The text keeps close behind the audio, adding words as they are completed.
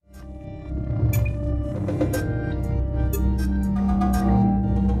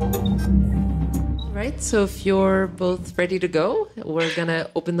right, so if you're both ready to go, we're going to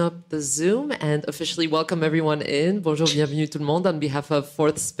open up the Zoom and officially welcome everyone in. Bonjour, bienvenue tout le monde. On behalf of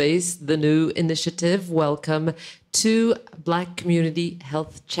Fourth Space, the new initiative, welcome to Black Community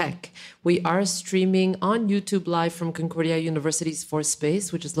Health Check. We are streaming on YouTube Live from Concordia University's Fourth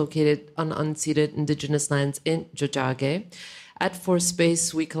Space, which is located on unceded Indigenous lands in Tiohtià:ke. At Fourth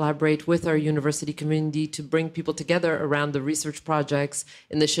Space, we collaborate with our university community to bring people together around the research projects,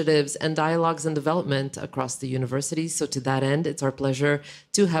 initiatives, and dialogues and development across the university. So to that end, it's our pleasure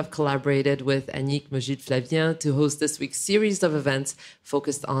to have collaborated with Annick Megide-Flavien to host this week's series of events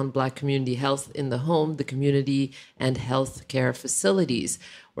focused on Black community health in the home, the community, and healthcare facilities.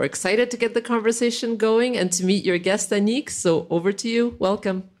 We're excited to get the conversation going and to meet your guest, Annick. So over to you.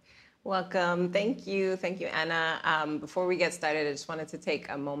 Welcome. Welcome. Thank you. Thank you, Anna. Before we get started, I just wanted to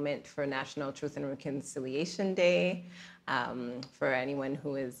take a moment for National Truth and Reconciliation Day. For anyone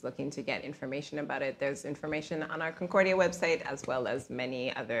who is looking to get information about it, there's information on our Concordia website, as well as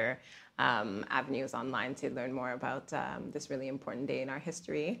many other avenues online to learn more about this really important day in our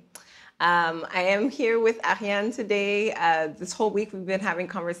history. I am here with Ariane today. This whole week, we've been having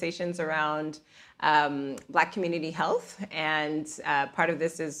conversations around Black community health, and part of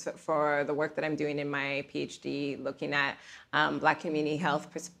this is for the work that I'm doing in my PhD, looking at Black community health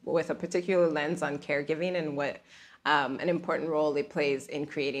with a particular lens on caregiving and what an important role it plays in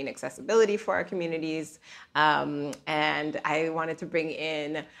creating accessibility for our communities. And I wanted to bring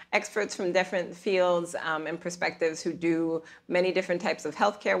in experts from different fields and perspectives who do many different types of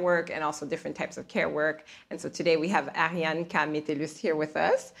healthcare work and also different types of care work. And so today we have Ariane Ka-Metellus here with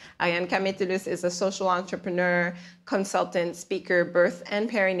us. Ariane Ka-Metellus is a social entrepreneur, consultant, speaker, birth and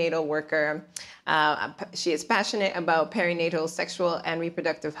perinatal worker. She is passionate about perinatal, sexual, and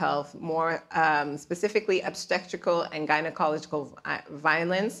reproductive health, more specifically obstetrical and gynecological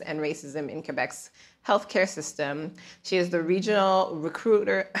violence and racism in Quebec's healthcare system. She is the regional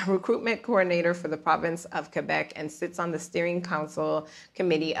recruitment coordinator for the province of Quebec and sits on the steering council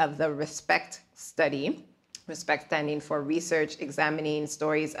committee of the RESPECT study. RESPECT standing for Research Examining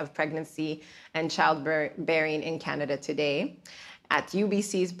Stories of Pregnancy and Childbearing in Canada Today, at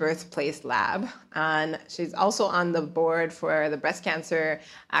UBC's Birthplace Lab. And she's also on the board for the Breast Cancer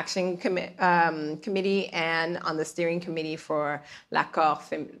Action Committee and on the steering committee for L'Accord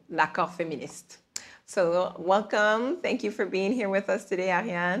Féministe. So welcome. Thank you for being here with us today,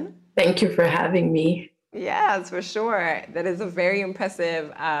 Ariane. Thank you for having me. Yes, for sure. That is a very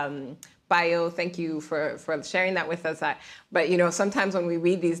impressive bio. Thank you for sharing that with us. But, you know, sometimes when we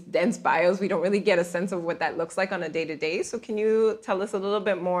read these dense bios, we don't really get a sense of what that looks like on a day-to-day. So can you tell us a little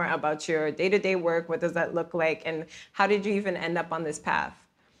bit more about your day-to-day work? What does that look like? And how did you even end up on this path?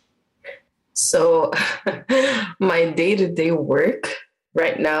 So my day-to-day work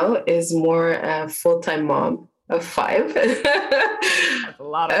right now is more a full-time mom of 5. That's a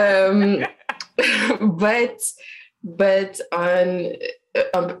lot of but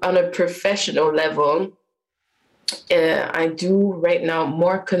on a professional level, I do right now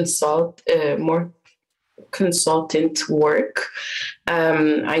more consultant work.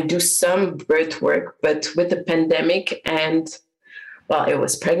 I do some birth work, but with the pandemic I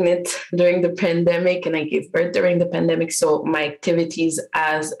was pregnant during the pandemic and I gave birth during the pandemic. So my activities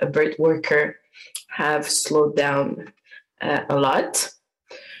as a birth worker have slowed down a lot.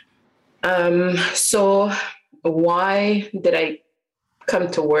 So why did I come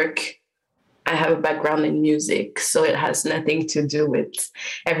to work? I have a background in music, so it has nothing to do with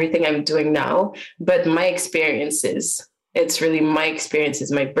everything I'm doing now, but my experiences. It's really my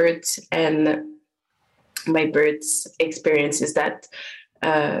experiences, my birth experiences that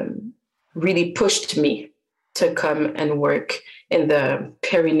really pushed me to come and work in the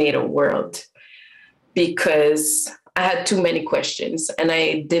perinatal world, because I had too many questions and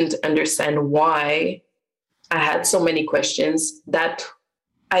I didn't understand why I had so many questions that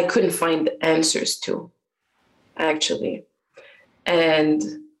I couldn't find answers to, actually. And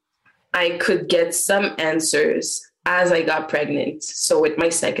I could get some answers as I got pregnant. So with my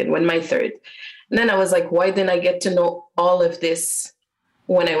second, when my third. And then I was like, why didn't I get to know all of this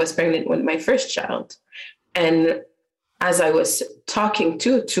when I was pregnant with my first child? And as I was talking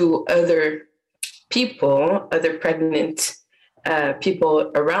to other people, other pregnant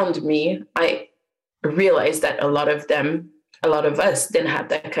people around me, I realized that a lot of us didn't have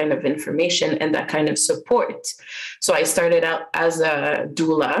that kind of information and that kind of support. So I started out as a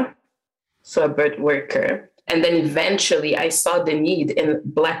doula, so a birth worker. And then eventually I saw the need in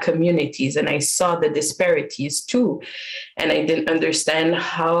Black communities and I saw the disparities too. And I didn't understand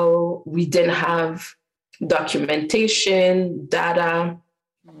how we didn't have documentation, data,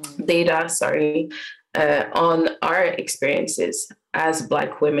 on our experiences as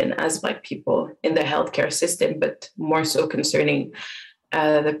Black women, as Black people in the healthcare system, but more so concerning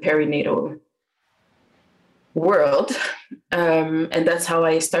the perinatal world. And that's how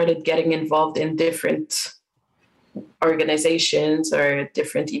I started getting involved in different organizations or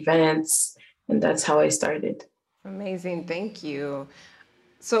different events. And that's how I started. Amazing. Thank you.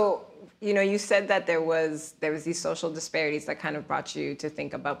 So, you said that there was these social disparities that kind of brought you to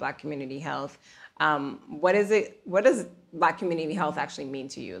think about Black community health. What does Black community health actually mean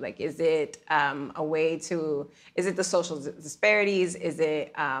to you? Like, is it is it the social disparities? Is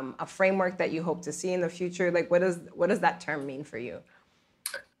it a framework that you hope to see in the future? Like, what does that term mean for you?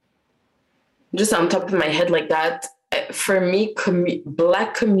 Just on top of my head like that, for me,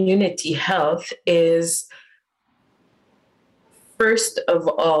 Black community health is, first of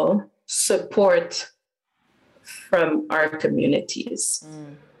all, support from our communities.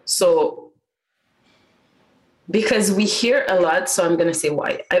 So, because we hear a lot, so I'm going to say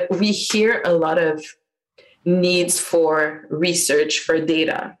why. We hear a lot of needs for research, for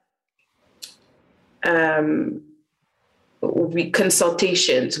data,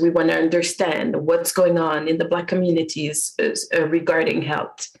 consultations. We want to understand what's going on in the Black communities regarding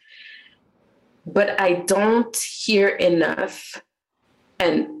health. But I don't hear enough,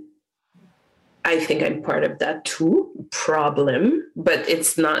 and I think I'm part of that too, problem, but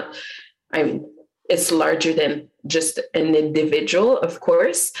it's not, it's larger than just an individual, of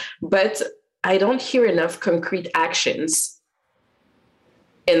course, but I don't hear enough concrete actions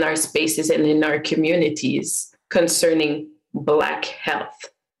in our spaces and in our communities concerning Black health.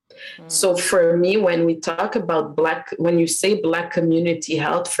 So for me, when we talk about when you say Black community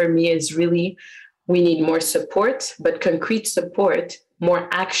health, for me is really, we need more support, but concrete support, more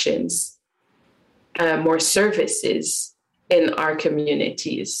actions, more services in our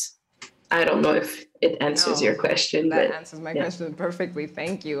communities. I don't know if it answers your question. That answers my question perfectly.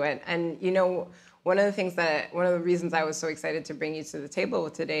 Thank you. And one of the reasons I was so excited to bring you to the table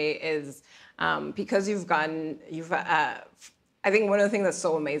today is because I think one of the things that's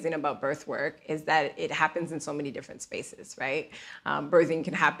so amazing about birth work is that it happens in so many different spaces, right? Birthing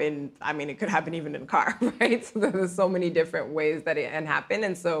can happen, it could happen even in a car, right? So there's so many different ways that it can happen.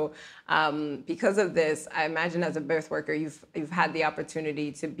 And so because of this, I imagine as a birth worker, you've had the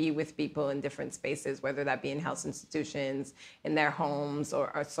opportunity to be with people in different spaces, whether that be in health institutions, in their homes,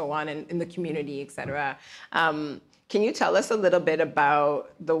 or so on, in the community, et cetera. Can you tell us a little bit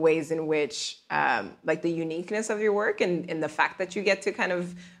about the ways in which, like the uniqueness of your work and the fact that you get to kind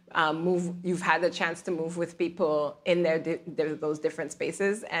of you've had the chance to move with people in those different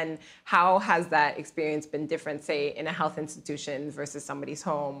spaces, and how has that experience been different, say, in a health institution versus somebody's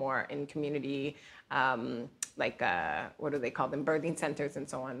home or in community, what do they call them, birthing centers and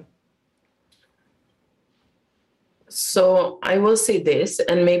so on? So I will say this,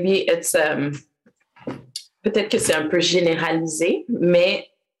 and maybe it's... peut-être que c'est un peu généralisé, mais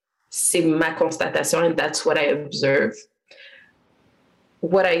c'est ma constatation, and that's what I observe.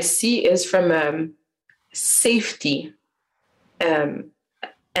 What I see is from safety and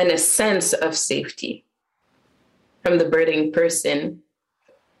a sense of safety from the birthing person.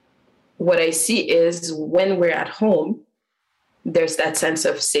 What I see is when we're at home, there's that sense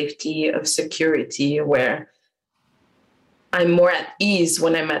of safety, of security, where I'm more at ease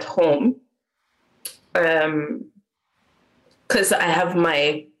when I'm at home. Because I have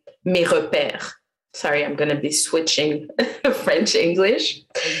mes repères. Sorry, I'm going to be switching French, English.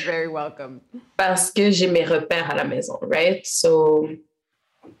 You're very welcome. Parce que j'ai mes repères à la maison, right? So,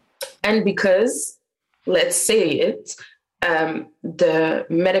 and because, let's say it, the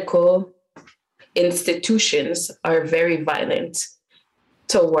medical institutions are very violent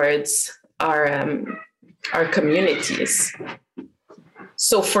towards our communities.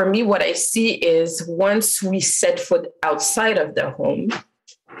 So for me, what I see is once we set foot outside of the home,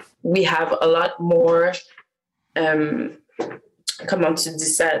 we have a lot more, comment tu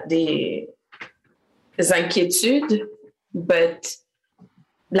dis ça, des inquiétudes, but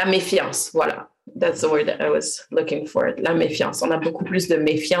la méfiance, voilà. That's the word that I was looking for, la méfiance. On a beaucoup plus de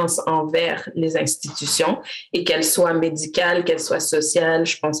méfiance envers les institutions, et qu'elles soient médicales, qu'elles soient sociales.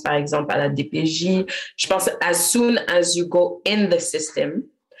 Je pense par exemple à la DPJ. Je pense as soon as you go in the system,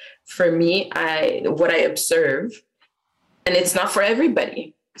 for me, what I observe, and it's not for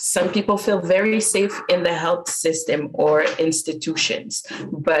everybody. Some people feel very safe in the health system or institutions,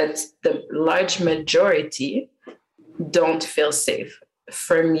 but the large majority don't feel safe.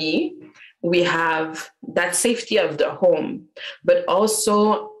 For me, we have that safety of the home, but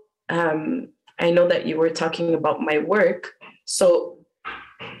also, I know that you were talking about my work. So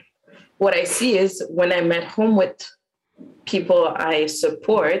what I see is when I'm at home with people I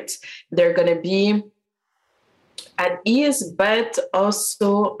support, they're going to be at ease, but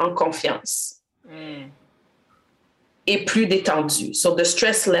also en confiance. Et plus détendu. So the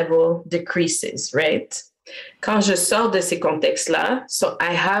stress level decreases, right? Quand je sors de ces contextes-là, so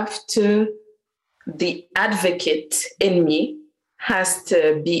I have to, the advocate in me has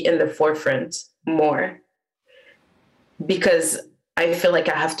to be in the forefront more because I feel like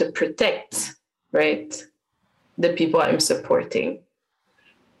I have to protect, right, the people I'm supporting.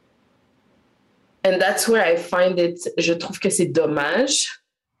 And that's where I find it, je trouve que c'est dommage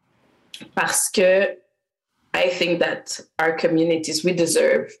parce que I think that our communities, we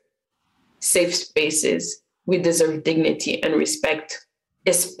deserve safe spaces. We deserve dignity and respect,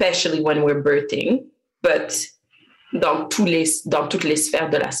 especially when we're birthing, but dans toutes les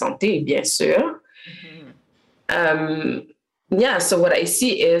sphères de la santé, bien sûr. Yeah, so what I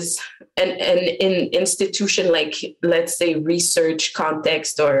see is, and in institution like, let's say, research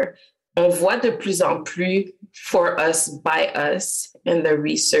context, or on voit de plus en plus for us, by us in the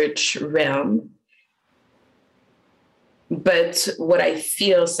research realm. But what I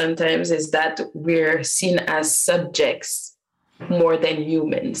feel sometimes is that we're seen as subjects more than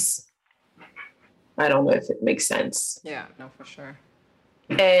humans. I don't know if it makes sense. Yeah, no, for sure.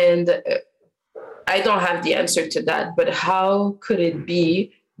 And I don't have the answer to that, but how could it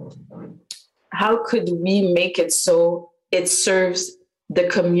be? How could we make it so it serves the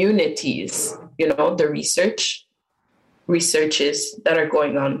communities, the researches that are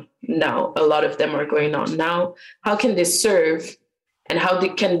going on now? A lot of them are going on now. How can they serve, and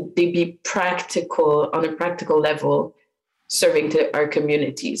can they be practical, on a practical level, serving to our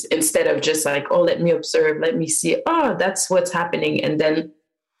communities, instead of just like, oh, let me observe, let me see, that's what's happening. And then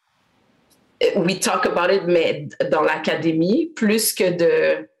we talk about it, mais dans l'académie, plus que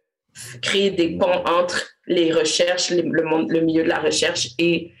de créer des ponts entre les recherches, le milieu de la recherche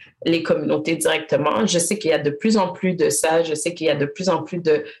et les communautés directement. Je sais qu'il y a de plus en plus de ça. Je sais qu'il y a de plus en plus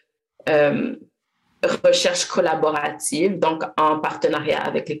de recherche collaborative, donc en partenariat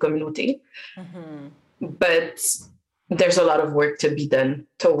avec les communautés. But there's a lot of work to be done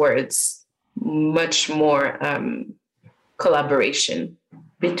towards much more collaboration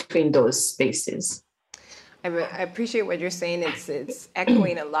between those spaces. I appreciate what you're saying. It's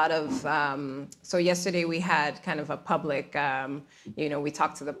echoing a lot of, so yesterday we had kind of a public, we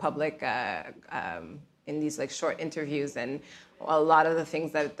talked to the public in these like short interviews, and a lot of the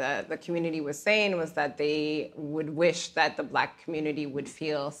things that the community was saying was that they would wish that the Black community would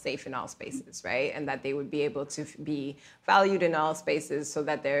feel safe in all spaces, right? And that they would be able to be valued in all spaces, so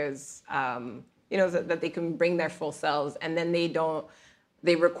that there's, that they can bring their full selves, and then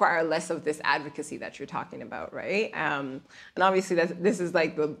they require less of this advocacy that you're talking about, right? And obviously this is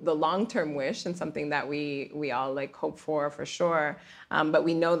like the long-term wish, and something that we all like hope for sure. But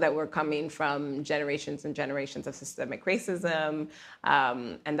we know that we're coming from generations and generations of systemic racism,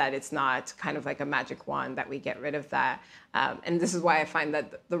 and that it's not kind of like a magic wand that we get rid of that. And this is why I find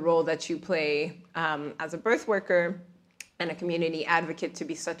that the role that you play as a birth worker and a community advocate to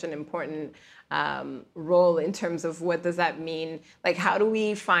be such an important role, in terms of what does that mean? Like, how do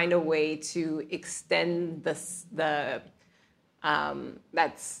we find a way to extend that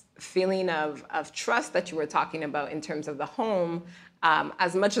feeling of trust that you were talking about in terms of the home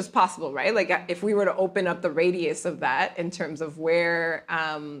as much as possible, right? Like, if we were to open up the radius of that in terms of where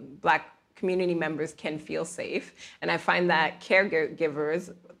Black community members can feel safe. And I find that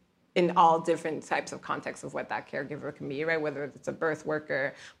caregivers, in all different types of contexts of what that caregiver can be, right? Whether it's a birth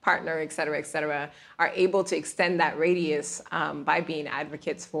worker, partner, et cetera, are able to extend that radius by being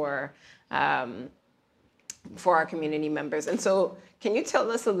advocates for our community members. And so can you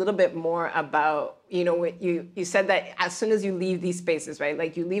tell us a little bit more about, what you said that as soon as you leave these spaces, right?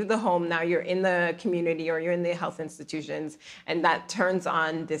 Like, you leave the home, now you're in the community or you're in the health institutions, and that turns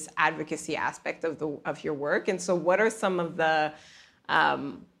on this advocacy aspect of your work. And so what are some of the,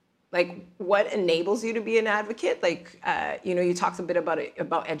 what enables you to be an advocate? Like, you talked a bit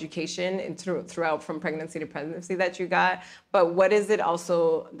about education and throughout from pregnancy to presidency that you got, but what is it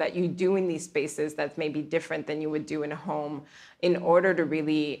also that you do in these spaces that's maybe different than you would do in a home, in order to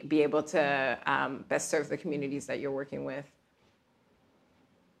really be able to best serve the communities that you're working with?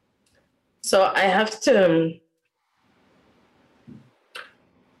 So I have to,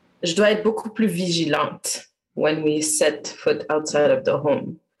 je dois être beaucoup plus vigilante when we set foot outside of the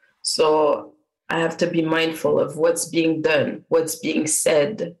home. So I have to be mindful of what's being done, what's being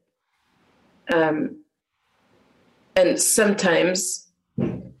said. And sometimes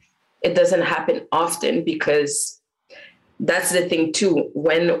it doesn't happen often because that's the thing too.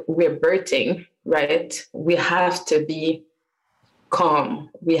 When we're birthing, right, we have to be calm.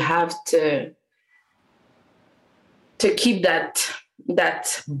 We have to keep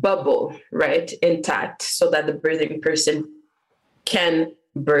that bubble, right, intact, so that the birthing person can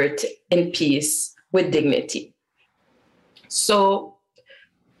birth in peace with dignity. So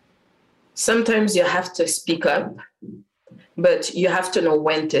sometimes you have to speak up, but you have to know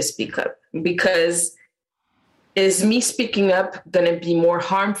when to speak up, because is me speaking up going to be more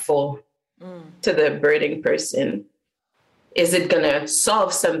harmful to the birthing person? Is it going to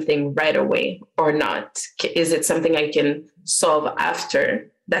solve something right away or not? Is it something I can solve after,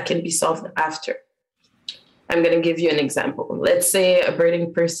 that can be solved after? I'm going to give you an example. Let's say a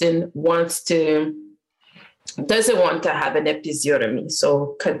birthing person doesn't want to have an episiotomy,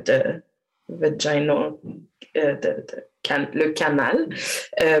 so cut the vaginal, le canal,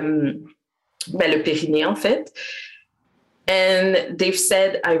 le périnée en fait. And they've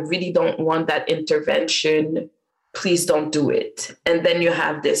said, I really don't want that intervention. Please don't do it. And then you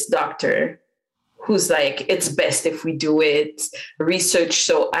have this doctor who's like, it's best if we do it. Research,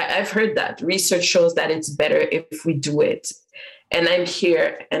 so I've heard that. Research shows that it's better if we do it. And I'm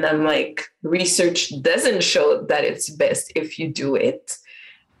here and I'm like, research doesn't show that it's best if you do it.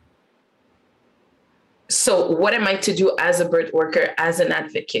 So what am I to do as a birth worker, as an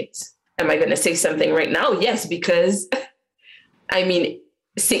advocate? Am I going to say something right now? Yes, because, I mean,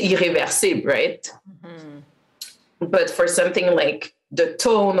 c'est irréversible, right? Mm-hmm. But for something like the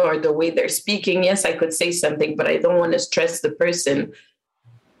tone or the way they're speaking, yes, I could say something, but I don't want to stress the person.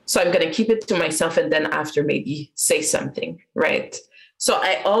 So I'm going to keep it to myself and then after maybe say something, right? So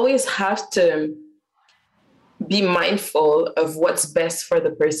I always have to be mindful of what's best for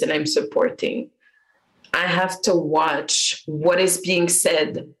the person I'm supporting. I have to watch what is being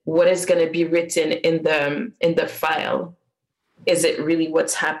said, what is going to be written in the file. Is it really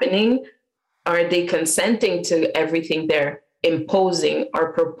what's happening? Are they consenting to everything they're imposing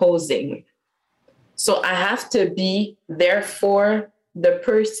or proposing? So I have to be there for the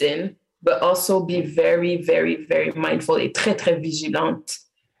person, but also be very, very, very mindful et très, très vigilante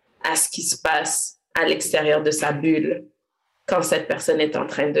à ce qui se passe à l'extérieur de sa bulle quand cette personne est en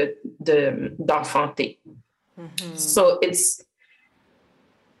train d'enfanter. Mm-hmm. So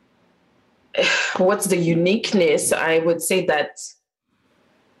what's the uniqueness? I would say that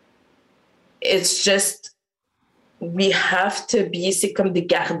it's just, we have to be, c'est comme des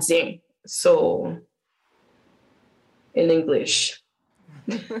gardiens. So, in English,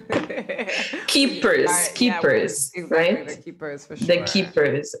 keepers, yeah, exactly, right? The keepers, for sure. The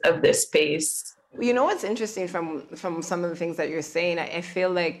keepers of the space. You know what's interesting from some of the things that you're saying? I feel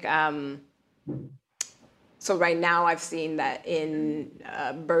like, so right now I've seen that in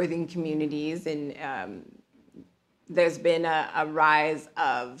birthing communities, and there's been a rise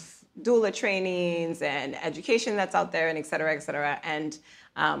of doula trainings and education that's out there, and et cetera, et cetera. And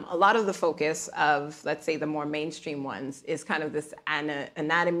a lot of the focus of, let's say, the more mainstream ones is kind of this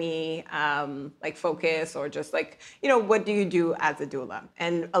anatomy like focus, or just like, you know, what do you do as a doula?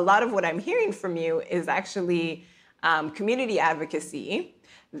 And a lot of what I'm hearing from you is actually community advocacy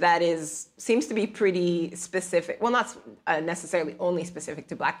that seems to be pretty specific. Well, not necessarily only specific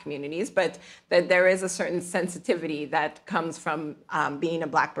to Black communities, but that there is a certain sensitivity that comes from being a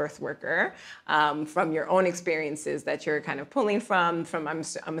Black birth worker, from your own experiences that you're kind of pulling from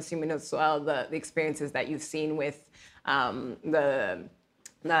I'm assuming as well the experiences that you've seen with the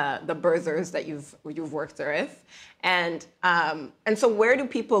birthers that you've worked with, and so where do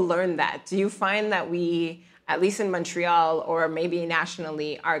people learn that? Do you find that we, at least in Montreal or maybe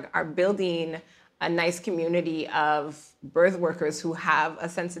nationally, are building a nice community of birth workers who have a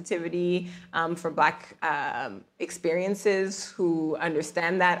sensitivity for Black experiences, who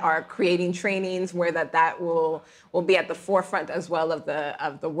understand that, are creating trainings where that will be at the forefront as well of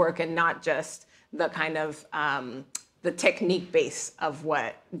the work, and not just the kind of the technique base of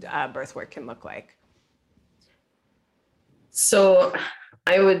what birth work can look like? So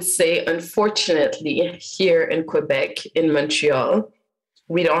I would say, unfortunately, here in Quebec, in Montreal,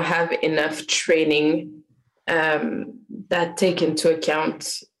 we don't have enough training that take into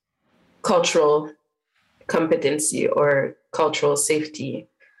account cultural competency or cultural safety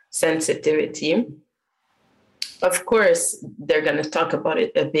sensitivity. Of course, they're going to talk about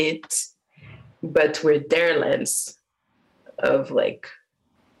it a bit, but with their lens of like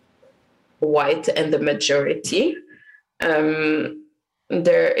white and the majority,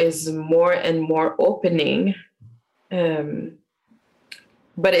 there is more and more opening,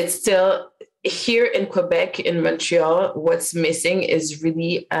 but it's still here in Quebec, in Montreal, what's missing is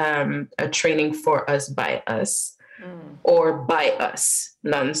really a training for us by us. or by us,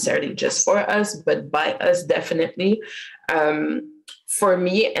 not necessarily just for us, but by us, definitely. For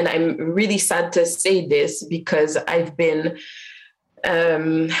me, and I'm really sad to say this because I've been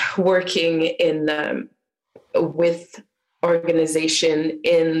working in with organization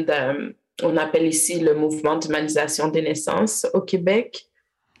in the, on appelle ici le mouvement d'humanisation des naissances au Québec.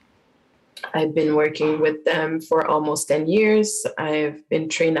 I've been working with them for almost 10 years. I've been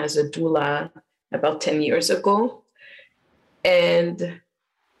trained as a doula about 10 years ago. And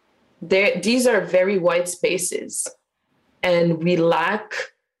these are very wide spaces. And we lack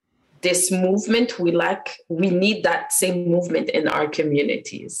this movement. We need that same movement in our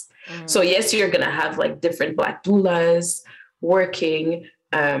communities. Mm. So yes, you're going to have like different Black doulas working.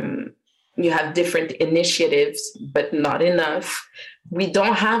 You have different initiatives, but not enough. We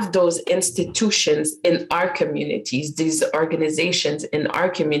don't have those institutions in our communities, these organizations in our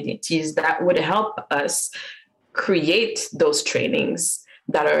communities that would help us create those trainings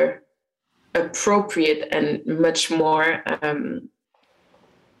that are appropriate and much more,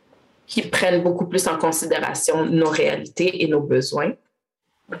 qui prennent beaucoup plus en considération nos réalités et nos besoins.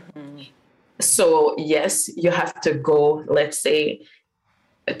 Mm-hmm. So yes, you have to go, let's say,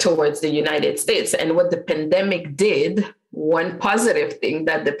 towards the United States. And what the pandemic did, one positive thing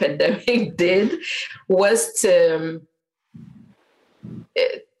that the pandemic did was to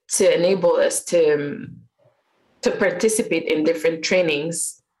enable us to participate in different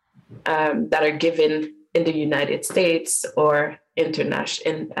trainings that are given in the United States or at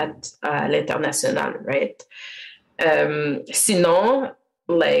l'international, right? Sinon,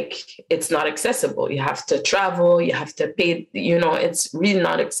 like, it's not accessible. You have to travel, you have to pay, it's really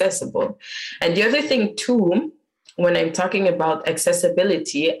not accessible. And the other thing too, when I'm talking about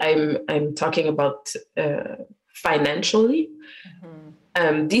accessibility, I'm talking about financially.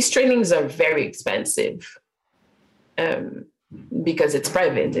 Mm-hmm. These trainings are very expensive because it's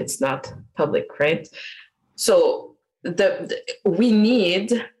private, it's not public, right? So we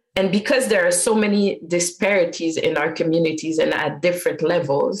need, and because there are so many disparities in our communities and at different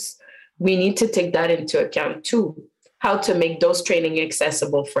levels, we need to take that into account too, how to make those training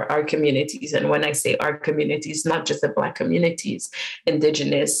accessible for our communities. And when I say our communities, not just the Black communities,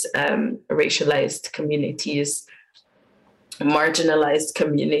 Indigenous, racialized communities, marginalized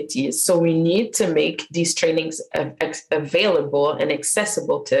communities. So we need to make these trainings available and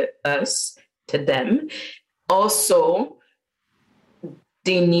accessible to us, to them. Also,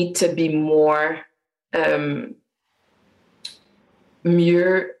 they need to be more doivent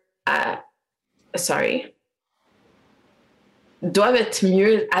être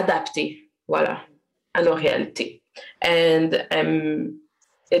mieux adaptés, voilà, à nos réalités. And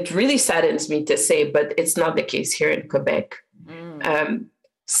it really saddens me to say, but it's not the case here in Quebec.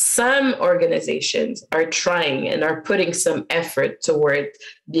 Some organizations are trying and are putting some effort toward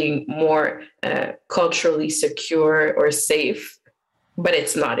being more culturally secure or safe, but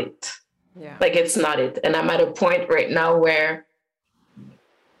it's not it. Yeah. Like, it's not it. And I'm at a point right now where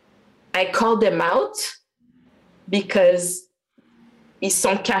I call them out because ils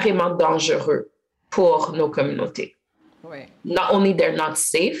sont carrément dangereux pour nos communautés. Oui. Not only they're not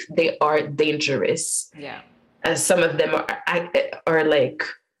safe, they are dangerous. Yeah. Some of them are like,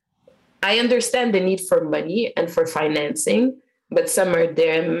 I understand the need for money and for financing, but some of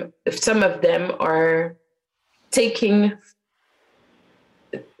them are taking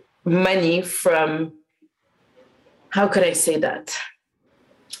money from, how could I say that?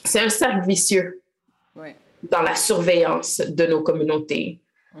 C'est un cercle vicieux, oui, dans la surveillance de nos communautés,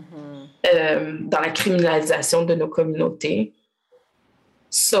 mm-hmm, dans la criminalisation de nos communautés.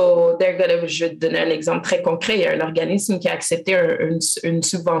 So, je vais te donner un exemple très concret. Il y a un organisme qui a accepté une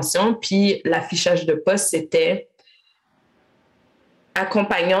subvention, puis l'affichage de poste, c'était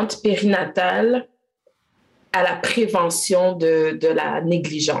accompagnante périnatale à la prévention de la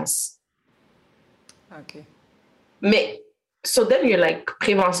négligence. OK. Mais, so then you're like,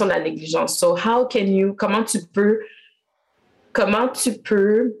 prévention de la négligence. So comment tu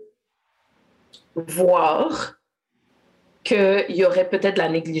peux voir qu'il y aurait peut-être de la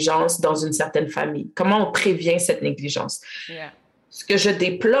négligence dans une certaine famille? Comment on prévient cette négligence? Yeah. Ce que je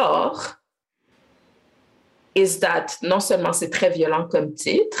déplore is that non seulement c'est très violent comme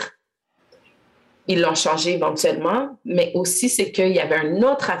titre, ils l'ont changé éventuellement, mais aussi c'est qu'il y avait un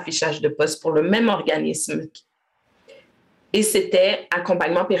autre affichage de poste pour le même organisme. Et c'était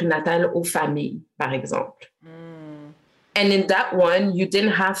accompagnement périnatal aux familles, par exemple. Mm. And in that one, you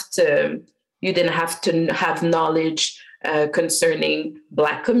didn't have to have knowledge concerning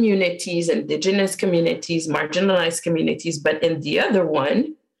Black communities, Indigenous communities, marginalized communities. But in the other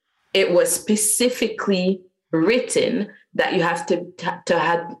one, it was specifically written that you have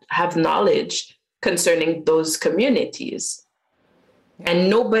to have knowledge concerning those communities. And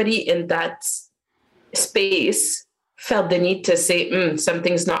nobody in that space felt the need to say,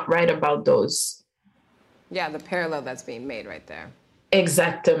 something's not right about those. Yeah, the parallel that's being made right there.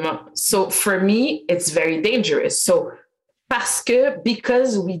 Exactement. So for me, it's very dangerous. So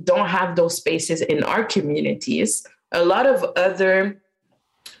because we don't have those spaces in our communities, a lot of other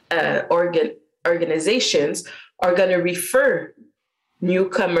organizations are going to refer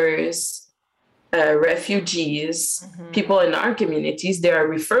newcomers, refugees, people in our communities. They are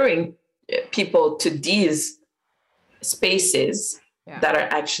referring people to these spaces that are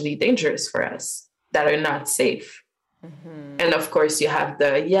actually dangerous for us, that are not safe. And of course, you have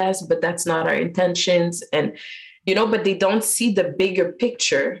yes, but that's not our intentions. And, but they don't see the bigger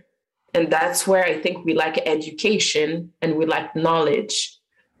picture. And that's where I think we lack education and we lack knowledge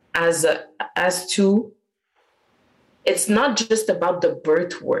as to, it's not just about the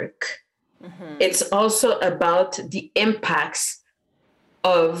birth work. It's also about the impacts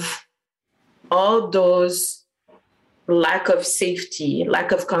of all those lack of safety,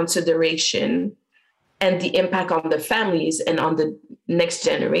 lack of consideration, and the impact on the families and on the next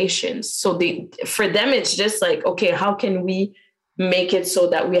generations. So for them, it's just like, okay, how can we make it so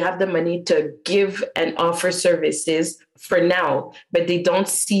that we have the money to give and offer services for now, but they don't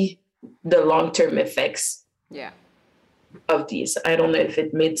see the long-term effects of these. I don't know if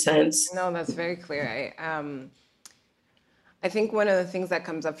it made sense. No, that's very clear. I think one of the things that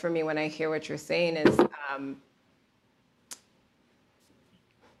comes up for me when I hear what you're saying is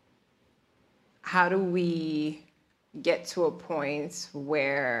how do we get to a point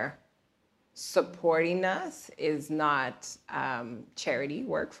where supporting us is not charity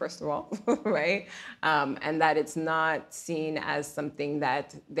work, first of all, right? And that it's not seen as something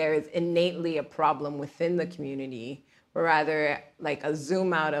that there is innately a problem within the community, but rather like a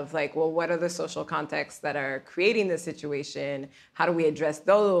zoom out of like, well, what are the social contexts that are creating this situation? How do we address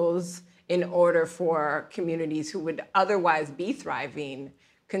those in order for communities who would otherwise be thriving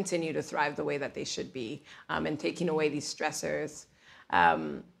continue to thrive the way that they should be, and taking away these stressors?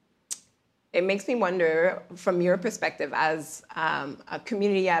 It makes me wonder, from your perspective as a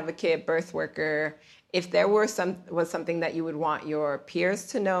community advocate, birth worker, if there was something that you would want your peers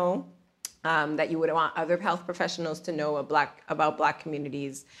to know, that you would want other health professionals to know about Black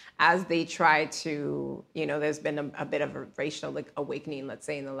communities as they try to, there's been a bit of a racial awakening, let's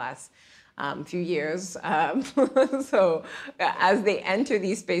say, in the last few years. So as they enter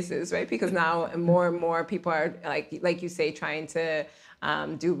these spaces, right? Because now more and more people are, like you say, trying to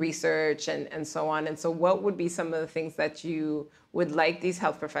do research and so on. And so what would be some of the things that you would like these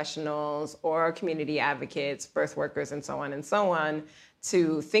health professionals or community advocates, birth workers, and so on,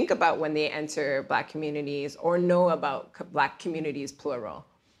 to think about when they enter Black communities or know about Black communities, plural?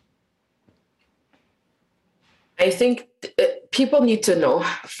 I think people need to know,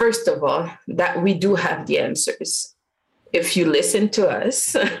 first of all, that we do have the answers. If you listen to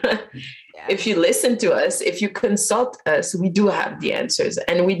us, if you consult us, we do have the answers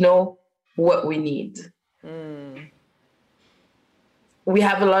and we know what we need. We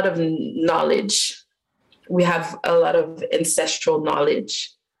have a lot of knowledge. We have a lot of ancestral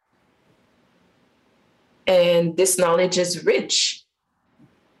knowledge. And this knowledge is rich.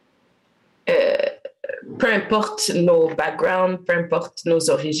 Peu importe nos backgrounds, peu importe nos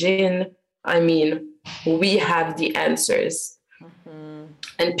origines, we have the answers.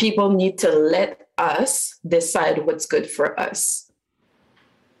 And people need to let us decide what's good for us.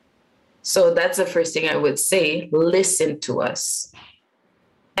 So that's the first thing I would say. Listen to us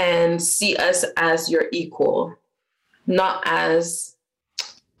and see us as your equal, not as,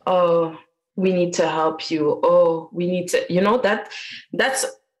 oh, we need to help you. Oh, we need to, that's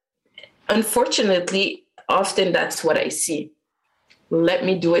unfortunately, often that's what I see. Let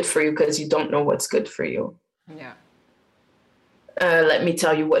me do it for you because you don't know what's good for you. Yeah. Let me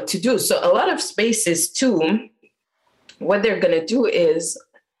tell you what to do. So a lot of spaces too, what they're going to do is,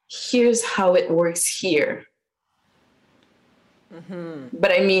 here's how it works here.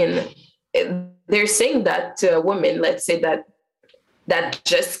 But they're saying that to a woman, let's say that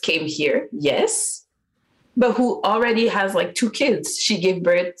just came here, yes, but who already has like 2 kids. She gave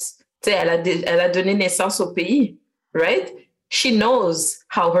birth, elle a donné naissance au pays, right? She knows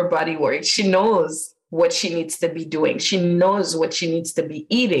how her body works. She knows what she needs to be doing. She knows what she needs to be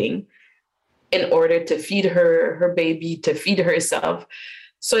eating in order to feed her baby, to feed herself.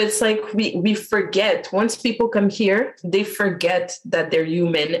 So it's like we forget, once people come here, they forget that they're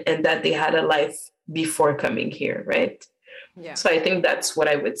human and that they had a life before coming here, right? Yeah. So I think that's what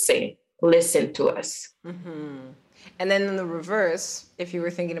I would say. listen to us. And then in the reverse, if you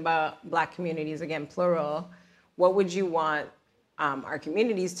were thinking about Black communities, again, plural, what would you want our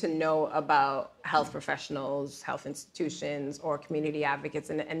communities to know about health professionals, health institutions, or community advocates,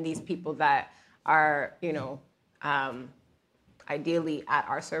 and these people that are, ideally at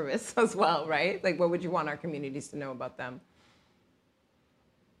our service as well, right? Like, what would you want our communities to know about them?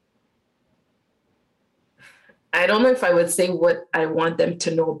 I don't know if I would say what I want them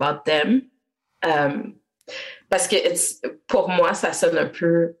to know about them. Parce que pour moi, ça sonne un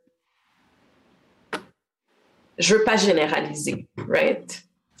peu... Je veux pas généraliser, right?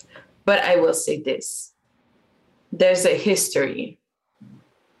 But I will say this. There's a history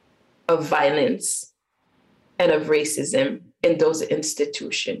of violence and of racism in those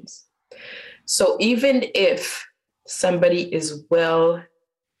institutions. So even if somebody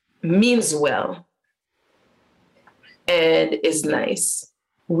means well, and is nice,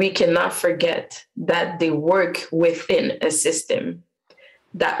 we cannot forget that they work within a system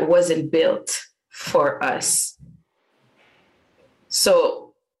that wasn't built for us.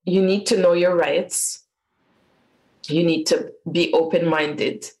 So you need to know your rights. You need to be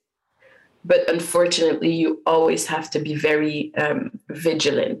open-minded. But unfortunately, you always have to be very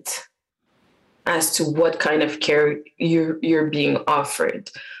vigilant as to what kind of care you're being offered.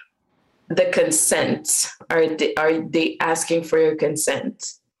 The consent, are they asking for your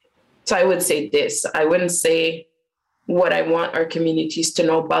consent? So I would say this. I wouldn't say what I want our communities to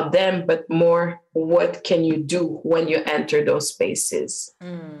know about them, but more what can you do when you enter those spaces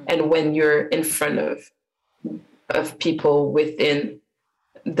and when you're in front of people within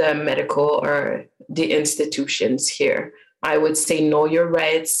the medical or the institutions here. I would say know your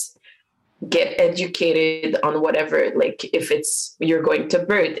rights, get educated on whatever, like if it's you're going to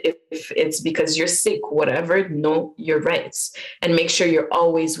birth, if it's because you're sick, whatever, know your rights and make sure you're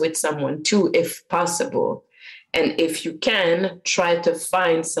always with someone too, if possible. And if you can, try to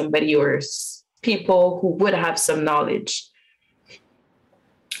find somebody or people who would have some knowledge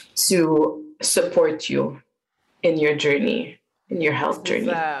to support you in your journey, in your health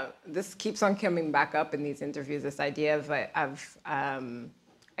journey. This keeps on coming back up in these interviews, this idea of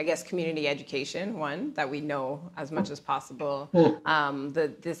I guess, community education, one, that we know as much as possible.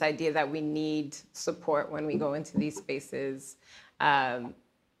 This idea that we need support when we go into these spaces. I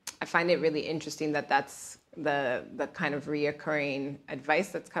find it really interesting that that's the kind of reoccurring advice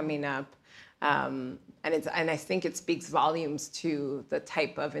that's coming up. And I think it speaks volumes to the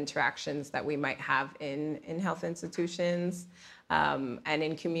type of interactions that we might have in health institutions and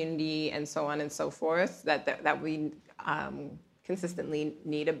in community and so on and so forth, that we consistently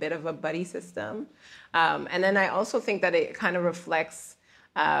need a bit of a buddy system. And then I also think that it kind of reflects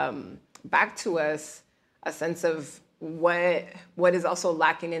back to us a sense of what is also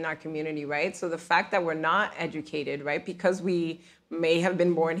lacking in our community, right? So the fact that we're not educated, right? Because we may have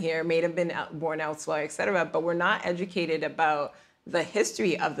been born here, may have been born elsewhere, et cetera, but we're not educated about the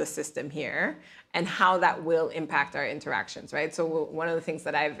history of the system here and how that will impact our interactions, right? So one of the things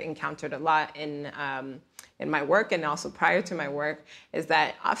that I've encountered a lot in my work and also prior to my work is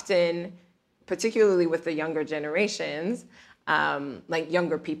that often, particularly with the younger generations, like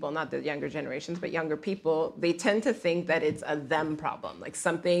younger people, not the younger generations, but younger people, they tend to think that it's a them problem, like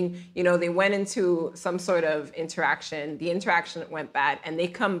something, they went into some sort of interaction, the interaction went bad, and they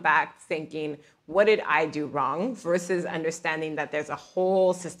come back thinking, what did I do wrong? Versus understanding that there's a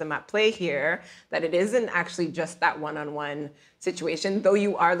whole system at play here, that it isn't actually just that one-on-one situation, though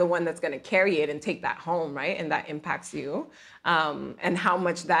you are the one that's going to carry it and take that home, right? And that impacts you. And how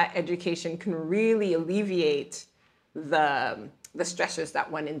much that education can really alleviate the stressors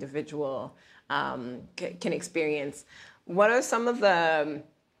that one individual can experience. What are some of the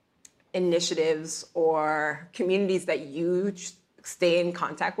initiatives or communities that you stay in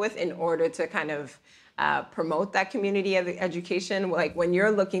contact with in order to kind of promote that community of education? Like when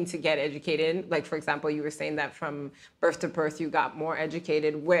you're looking to get educated, like for example, you were saying that from birth to birth, you got more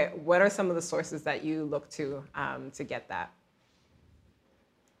educated. What are some of the sources that you look to get that?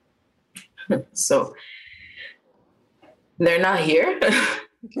 So they're not here.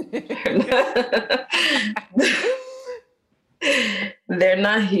 They're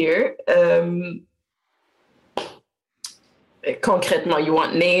not here. Concrètement, you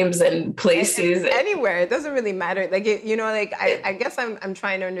want names and places? Anywhere. It doesn't really matter. Like, I guess I'm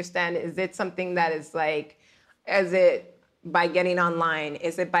trying to understand, is it something that is like, is it by getting online?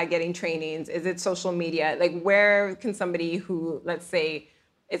 Is it by getting trainings? Is it social media? Like, where can somebody who, let's say,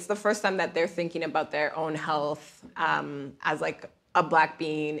 it's the first time that they're thinking about their own health as like a Black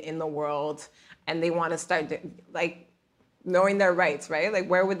being in the world, and they want to start, like, knowing their rights, right? Like,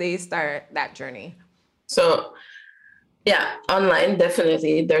 where would they start that journey? So, yeah, online,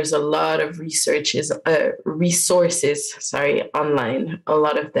 definitely. There's a lot of resources, online, a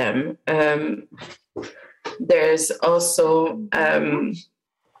lot of them. There's also,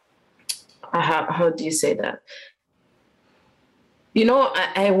 how do you say that?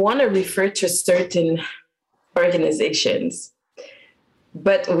 I want to refer to certain organizations,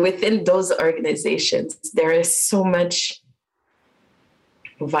 but within those organizations, there is so much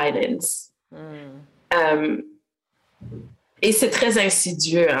violence. Et c'est très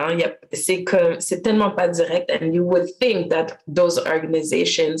insidieux. Hein? C'est tellement pas direct. And you would think that those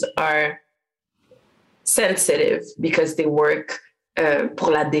organizations are sensitive because they work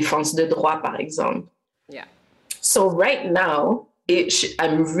pour la défense de droits, par exemple. Yeah. So right now,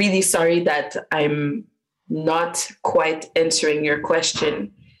 I'm really sorry that I'm not quite answering your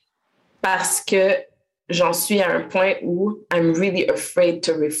question parce que j'en suis à un point où I'm really afraid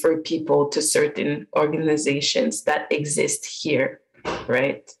to refer people to certain organizations that exist here,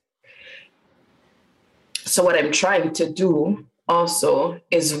 right? So what I'm trying to do also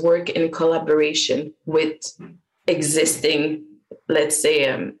is work in collaboration with existing, let's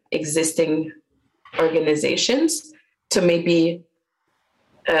say, existing organizations to maybe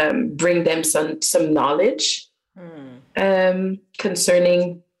bring them some knowledge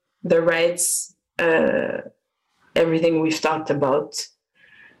concerning the rights, everything we've talked about.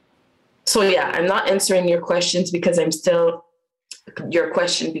 So yeah, I'm not answering your questions because I'm still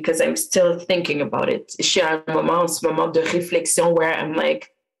thinking about it. Je suis à un moment, en ce moment de réflexion where I'm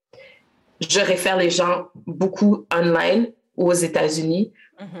like, je réfère les gens beaucoup online aux États-Unis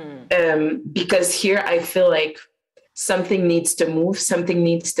because here I feel like something needs to move, something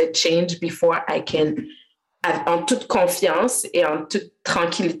needs to change before I can, en toute confiance et en toute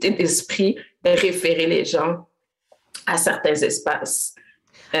tranquillité d'esprit, référer les gens à certains espaces.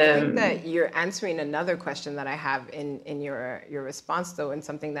 I think that you're answering another question that I have in your response, though, and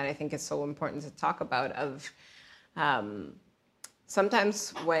something that I think is so important to talk about. Of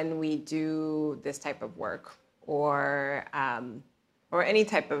sometimes when we do this type of work, or any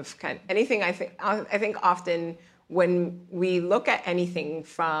type of anything, I think often when we look at anything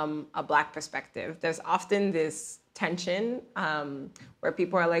from a Black perspective, there's often this tension where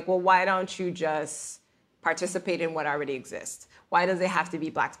people are like, well, why don't you just participate in what already exists? Why does it have to be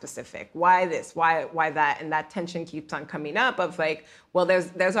Black specific? Why this? Why that? And that tension keeps on coming up of like, well,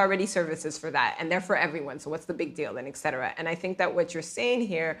 there's already services for that and they're for everyone. So what's the big deal? And et cetera. And I think that what you're saying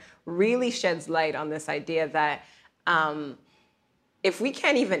here really sheds light on this idea that if we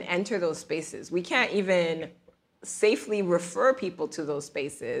can't even enter those spaces, we can't even safely refer people to those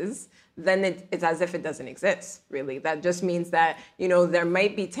spaces, then it's as if it doesn't exist, really. That just means that, there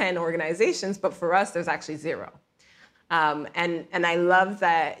might be 10 organizations, but for us, there's actually 0. And I love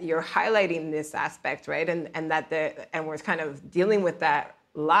that you're highlighting this aspect, right? And we're kind of dealing with that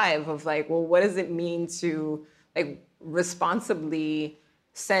live of like, well, what does it mean to like responsibly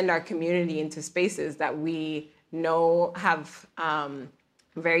send our community into spaces that we know have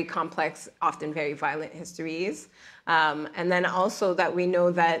very complex, often very violent histories. And then also that we know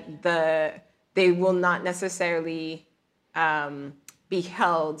that they will not necessarily be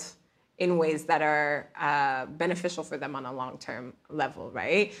held in ways that are beneficial for them on a long-term level,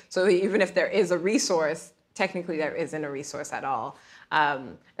 right? So even if there is a resource, technically there isn't a resource at all.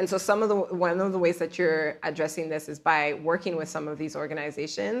 And so one of the ways that you're addressing this is by working with some of these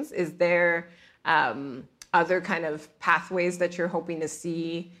organizations. Is there other kind of pathways that you're hoping to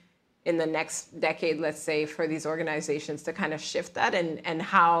see in the next decade, let's say, for these organizations to kind of shift that? And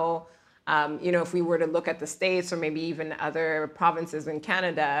how, if we were to look at the States or maybe even other provinces in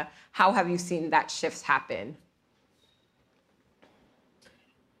Canada, how have you seen that shift happen?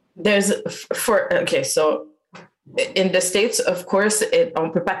 So in the States, of course,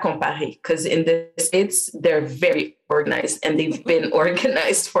 on peut pas comparer because in the States, they're very organized and they've been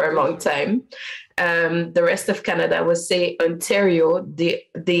organized for a long time. The rest of Canada, I would say Ontario,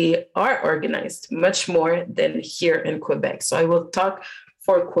 they are organized much more than here in Quebec. So I will talk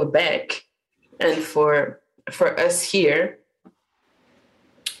for Quebec and for us here.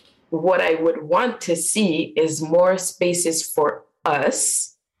 What I would want to see is more spaces for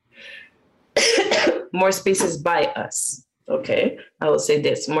us, more spaces by us. Okay, I will say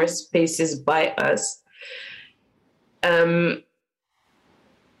this, more spaces by us.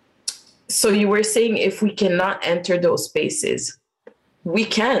 So you were saying if we cannot enter those spaces, we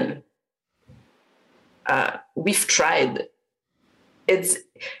can. We've tried. It's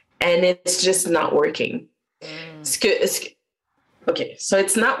just not working. Okay, so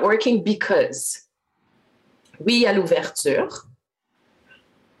it's not working because Oui, il y a l'ouverture,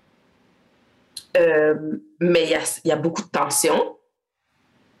 mais il y a beaucoup de tension.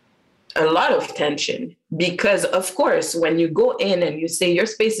 A lot of tension. Because, of course, when you go in and you say your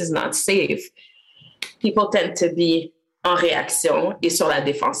space is not safe, people tend to be en réaction et sur la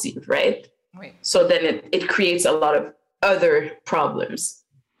défensive, right? Oui. So then it creates a lot of other problems.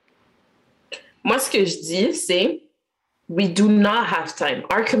 Moi, ce que je dis, c'est we do not have time.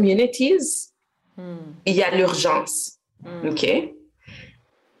 Our communities, il y a l'urgence. OK?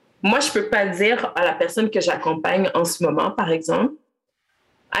 Moi, je peux pas dire à la personne que j'accompagne en ce moment, par exemple,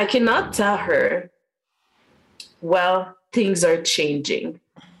 I cannot tell her, well, things are changing.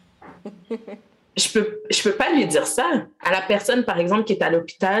 Je peux pas lui dire ça. À la personne, par exemple, qui est à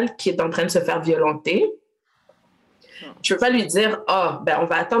l'hôpital, qui est en train de se faire violenter, je peux pas lui dire, ben, on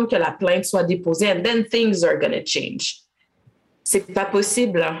va attendre que la plainte soit déposée and then things are going to change. C'est pas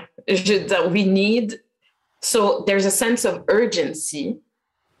possible. We need, so there's a sense of urgency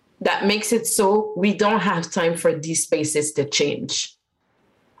that makes it so we don't have time for these spaces to change.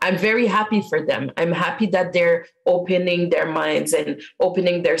 I'm very happy for them. I'm happy that they're opening their minds and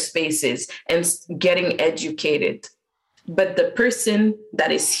opening their spaces and getting educated. But the person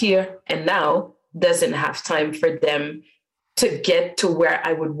that is here and now doesn't have time for them to get to where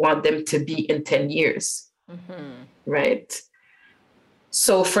I would want them to be in 10 years. Right?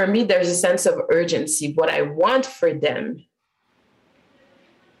 So for me, there's a sense of urgency. What I want for them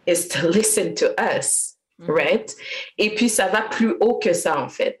is to listen to us. Right? Et puis, ça va plus haut que ça, en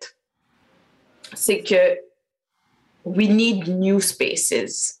fait. C'est que we need new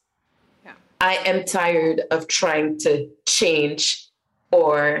spaces. Yeah. I am tired of trying to change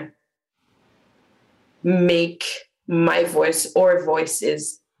or make my voice or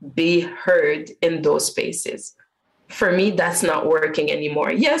voices be heard in those spaces. For me, that's not working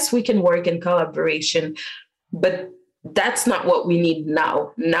anymore. Yes, we can work in collaboration, but that's not what we need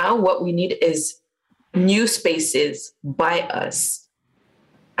now. Now, what we need is new spaces by us.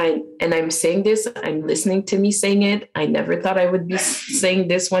 And I'm saying this, I'm listening to me saying it. I never thought I would be saying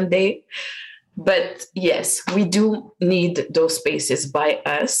this one day. But yes, we do need those spaces by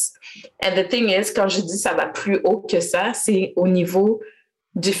us. And the thing is, quand je dis ça va plus haut que ça, c'est au niveau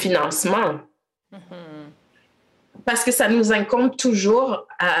du financement. Parce que ça nous incombe toujours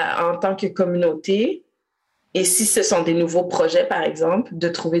en tant que communauté. Et si ce sont des nouveaux projets, par exemple, de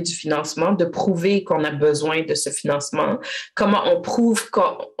trouver du financement, de prouver qu'on a besoin de ce financement, comment on prouve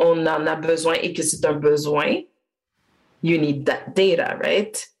qu'on en a besoin et que c'est un besoin, you need that data,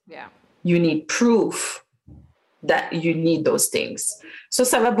 right? Yeah. You need proof that you need those things. So,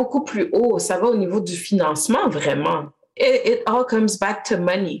 ça va beaucoup plus haut, ça va au niveau du financement, vraiment. It all comes back to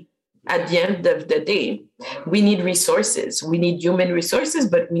money. At the end of the day, we need resources. We need human resources,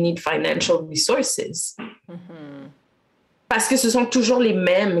 but we need financial resources. Parce que ce sont toujours les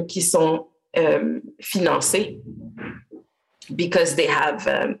mêmes qui sont financés. Because they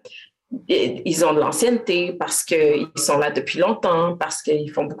have, ils ont de l'ancienneté, parce qu'ils sont là depuis longtemps, parce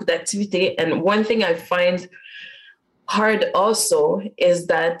qu'ils font beaucoup d'activités. And one thing I find hard also is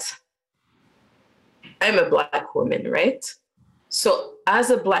that I'm a Black woman, right? So as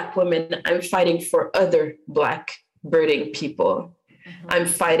a Black woman, I'm fighting for other Black birding people. I'm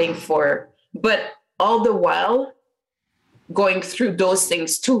fighting for, but all the while going through those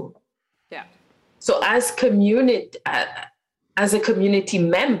things too. Yeah. So as a community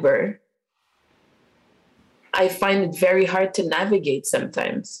member, I find it very hard to navigate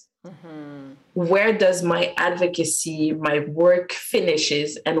sometimes. Where does my advocacy, my work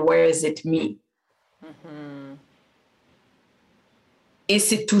finishes, and where is it me? Et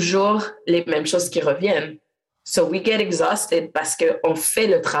c'est toujours les mêmes choses qui reviennent. So we get exhausted parce qu'on fait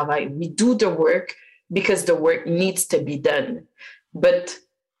le travail. We do the work because the work needs to be done. But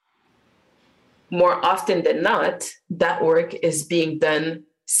more often than not, that work is being done,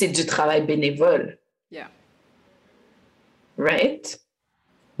 c'est du travail bénévole. Yeah. Right?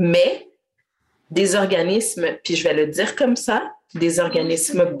 Mais des organismes, puis je vais le dire comme ça, des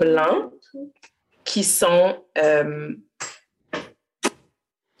organismes blancs qui sont...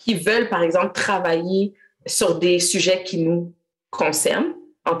 qui veulent, par exemple, travailler sur des sujets qui nous concernent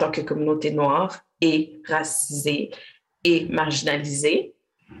en tant que communauté noire et racisée et marginalisée,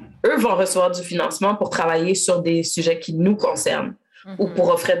 eux vont recevoir du financement pour travailler sur des sujets qui nous concernent ou pour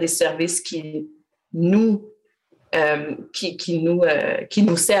offrir des services qui nous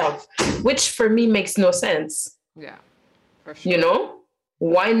servent, which for me makes no sense. Yeah, for sure. You know,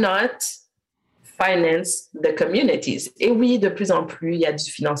 why not finance the communities? Et oui, de plus en plus, il y a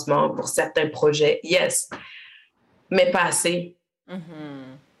du financement pour certains projets, yes, mais pas assez.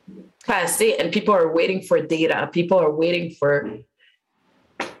 pas assez, and people are waiting for data. People are waiting for.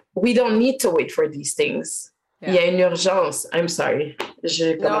 We don't need to wait for these things. Il y a une urgence. I'm sorry.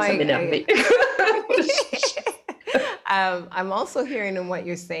 Je commence à m'énerver. I'm also hearing in what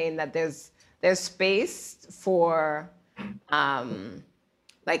you're saying that there's space for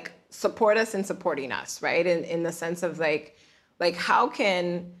like support us in supporting us, right? In the sense of like how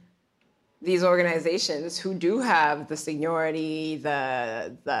can these organizations who do have the seniority,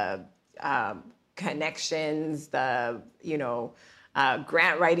 the connections, the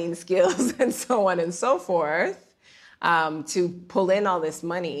grant writing skills, and so on and so forth, to pull in all this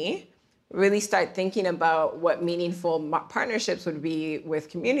money, really start thinking about what meaningful partnerships would be with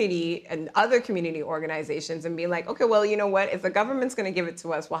community and other community organizations, and being like, okay, well, you know what, if the government's going to give it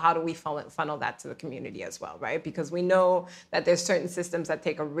to us, well, how do we funnel that to the community as well, right? Because we know that there's certain systems that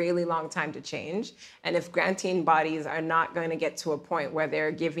take a really long time to change. And if granting bodies are not going to get to a point where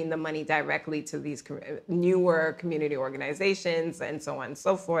they're giving the money directly to these newer community organizations and so on and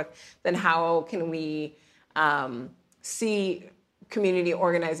so forth, then how can we see community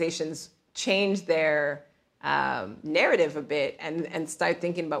organizations change their narrative a bit and start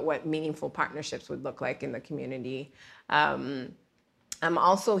thinking about what meaningful partnerships would look like in the community. I'm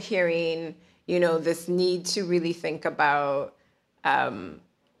also hearing, this need to really think about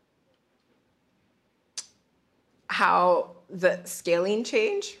how the scaling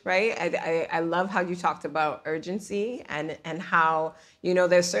change, right? I love how you talked about urgency and how,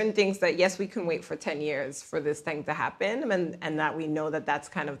 there's certain things that, yes, we can wait for 10 years for this thing to happen, and that we know that that's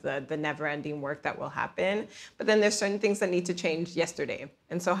kind of the never-ending work that will happen. But then there's certain things that need to change yesterday.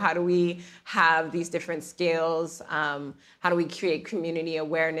 And so how do we have these different scales? How do we create community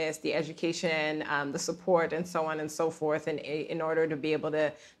awareness, the education, the support, and so on and so forth, in order to be able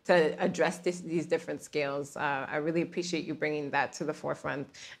to address these different scales? I really appreciate you bringing that to the forefront.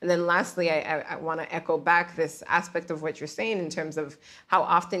 And then lastly, I want to echo back this aspect of what you're saying in terms of how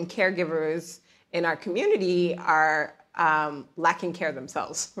often caregivers in our community are lacking care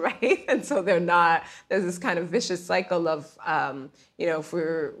themselves, right? And so there's this kind of vicious cycle of, if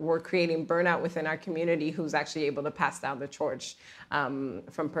we're creating burnout within our community, who's actually able to pass down the torch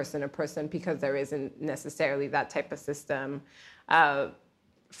from person to person, because there isn't necessarily that type of system.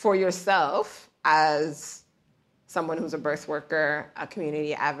 For yourself, as someone who's a birth worker, a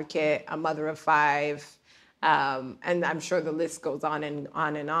community advocate, a mother of 5, and I'm sure the list goes on and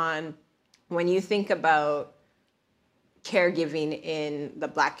on and on. When you think about caregiving in the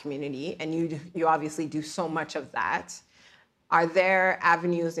Black community, and you obviously do so much of that, are there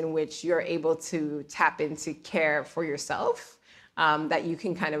avenues in which you're able to tap into care for yourself, that you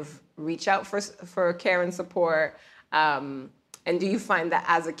can kind of reach out for care and support? And do you find that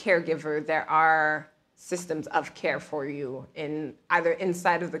as a caregiver, there are systems of care for you in either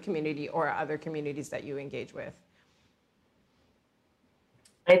inside of the community or other communities that you engage with?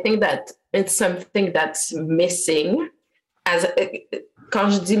 I think that it's something that's missing.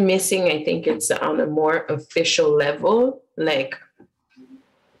 Quand je dis missing, I think it's on a more official level. And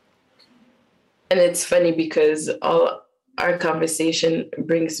it's funny because all our conversation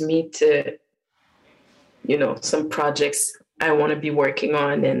brings me to, some projects I want to be working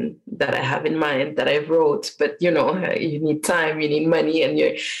on and that I have in mind that I wrote, but you need time, you need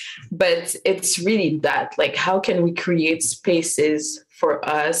money, but it's really that, like, how can we create spaces for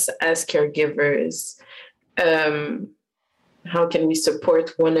us as caregivers? How can we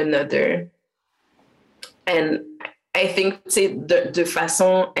support one another? And I think, de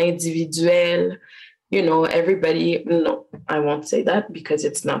façon individuelle, everybody, no, I won't say that because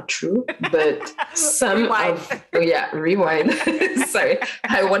it's not true, but some rewind. Sorry,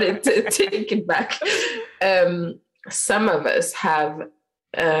 I wanted to take it back. Some of us have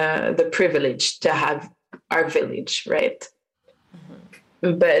the privilege to have our village, right?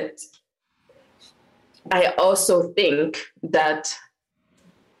 Mm-hmm. But I also think that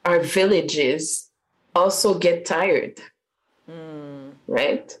our villages also get tired,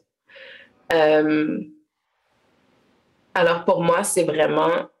 right? Alors pour moi, c'est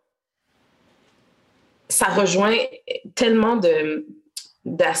vraiment, ça rejoint tellement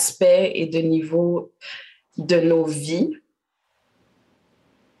d'aspects et de niveaux de nos vies.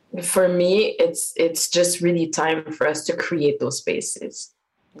 For me, it's just really time for us to create those spaces.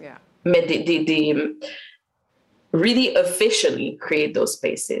 Yeah. Mais they really officially create those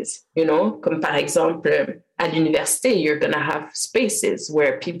spaces, comme par exemple, à l'université, you're going to have spaces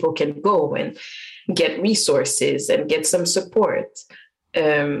where people can go and get resources and get some support.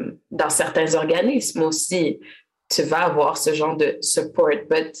 Dans certains organismes aussi, tu vas avoir ce genre de support,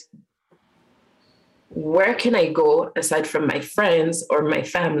 but where can I go aside from my friends or my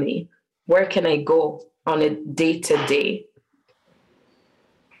family? Where can I go on a day-to-day?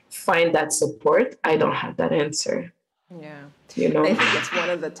 Find that support. I don't have that answer. Yeah. You know, I think it's one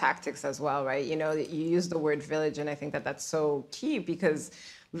of the tactics as well, right? You know, you use the word village, and I think that that's so key because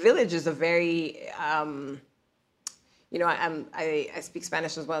village is a very, you know, I speak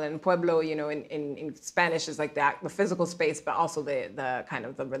Spanish as well, and pueblo, you know, in Spanish is like the physical space, but also the kind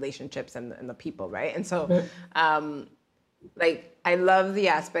of the relationships and the people, right? And so, like, I love the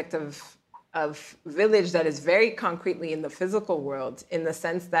aspect of village that is very concretely in the physical world, in the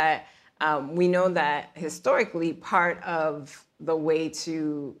sense that we know that historically part of the way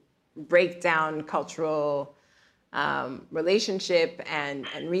to break down cultural relationship and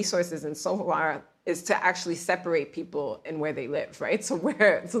resources and so on is to actually separate people in where they live, right? So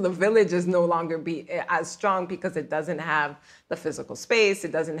the village is no longer be as strong because it doesn't have the physical space.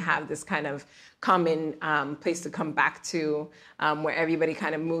 It doesn't have this kind of common place to come back to where everybody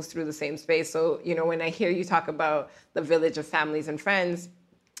kind of moves through the same space. So, you know, when I hear you talk about the village of families and friends,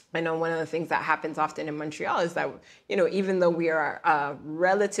 I know one of the things that happens often in Montreal is that, you know, even though we are a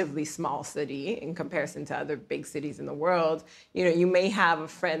relatively small city in comparison to other big cities in the world, you know, you may have a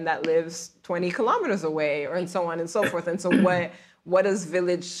friend that lives 20 kilometers away or and so on and so forth. And so what does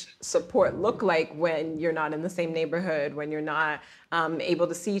village support look like when you're not in the same neighborhood, when you're not able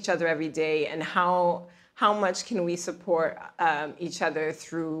to see each other every day? And how much can we support each other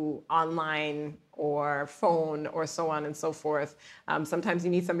through online or phone or so on and so forth? Sometimes you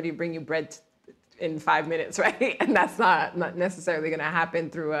need somebody to bring you bread in 5 minutes, right? And that's not necessarily going to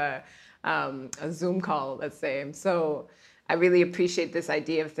happen through a Zoom call, let's say. So I really appreciate this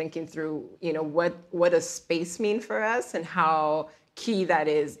idea of thinking through, you know, what does space mean for us and how key that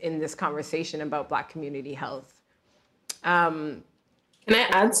is in this conversation about Black community health. Can I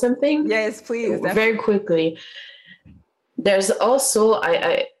add something? Yes, please. Definitely. Very quickly. There's also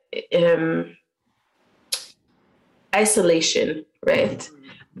isolation, right?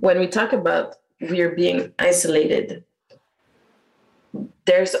 When we talk about we're being isolated,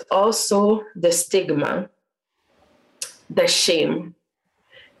 there's also the stigma, the shame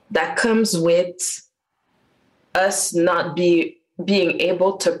that comes with us not being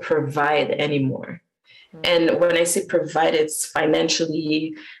able to provide anymore. And when I say provide, it's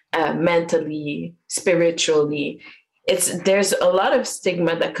financially, mentally, spiritually. There's a lot of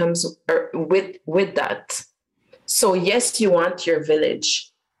stigma that comes with that. So yes, you want your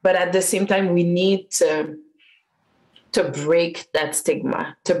village, but at the same time, we need to break that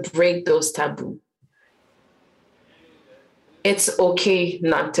stigma, to break those taboos. It's okay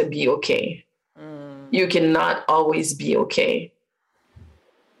not to be okay. You cannot always be okay.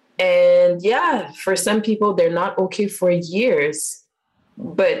 And yeah, for some people, they're not okay for years.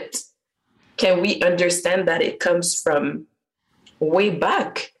 But can we understand that it comes from way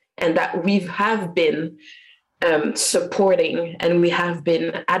back and that we have been supporting and we have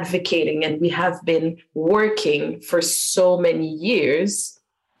been advocating and we have been working for so many years?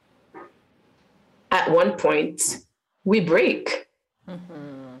 At one point, we break.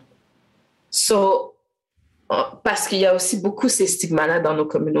 So, parce qu'il y a aussi beaucoup ces stigmas-là dans nos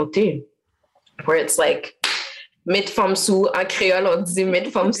communautés, where it's like, mets femme sous, en créole, on dit mets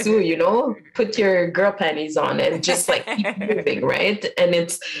femme sous, you know, put your girl panties on and just like keep moving, right? And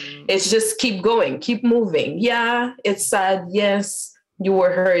it's just keep going, keep moving. Yeah, it's sad. Yes, you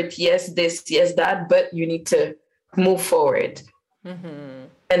were hurt. Yes, this, yes, that, but you need to move forward. And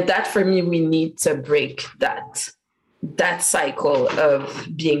that for me, we need to break that cycle of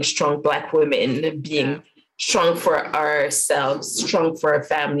being strong Black women, being strong for ourselves, strong for our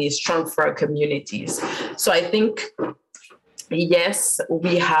families, strong for our communities. So I think, yes,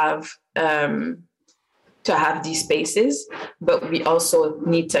 we have to have these spaces, but we also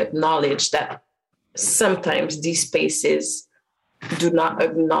need to acknowledge that sometimes these spaces do not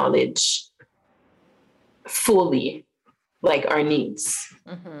acknowledge fully like our needs.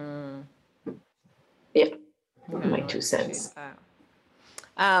 Yeah, my 2 cents.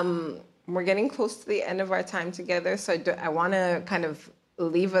 We're getting close to the end of our time together, so I want to kind of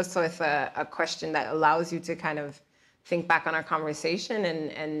leave us with a question that allows you to kind of think back on our conversation,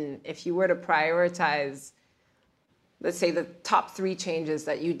 and if you were to prioritize, let's say, the top 3 changes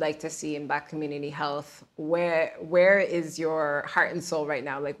that you'd like to see in Black community health, where is your heart and soul right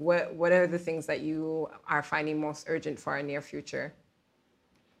now? Like, what are the things that you are finding most urgent for our near future?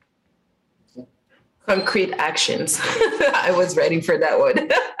 Concrete actions. I was ready for that one.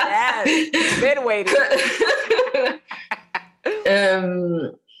 Yes, been waiting.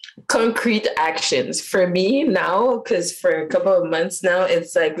 concrete actions for me now, because for a couple of months now,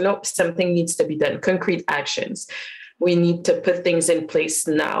 it's like, nope, something needs to be done. Concrete actions. We need to put things in place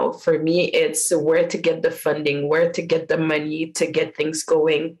now. For me, it's where to get the funding, where to get the money to get things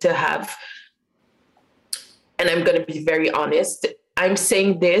going, to have, and I'm going to be very honest, I'm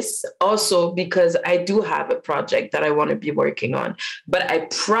saying this also because I do have a project that I want to be working on, but I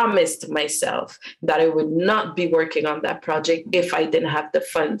promised myself that I would not be working on that project if I didn't have the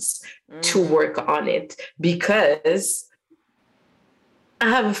funds to work on it, because I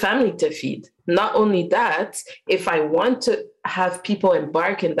have a family to feed. Not only that, if I want to have people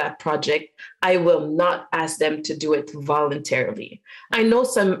embark in that project, I will not ask them to do it voluntarily. I know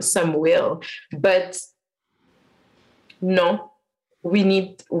some will, but no, we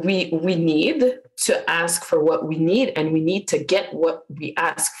need to ask for what we need, and we need to get what we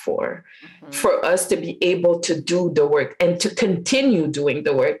ask for us to be able to do the work and to continue doing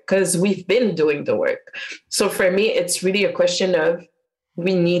the work, because we've been doing the work. So for me, it's really a question of,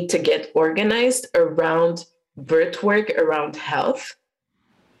 we need to get organized around birth work, around health,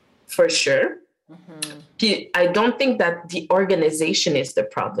 for sure. I don't think that the organization is the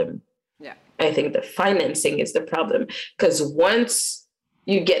problem. Yeah. I think the financing is the problem. Because once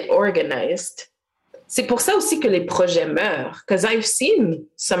you get organized, c'est pour ça aussi que les projets meurent. Because I've seen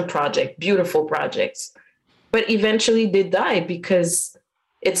some projects, beautiful projects, but eventually they die because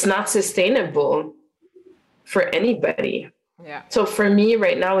it's not sustainable for anybody. Yeah. So for me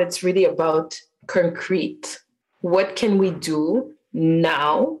right now, it's really about concrete. What can we do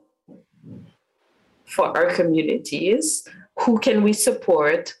now for our communities? Who can we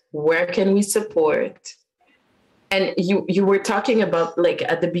support? Where can we support? And you were talking about, like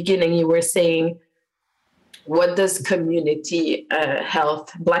at the beginning, you were saying, what does community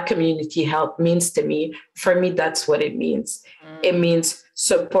health, Black community health means to me? For me, that's what it means. It means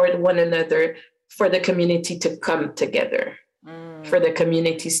support one another, for the community to come together. For the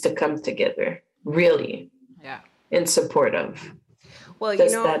communities to come together, really, in support of. Well,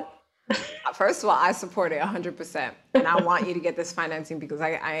 first of all, I support it 100%, and I want you to get this financing, because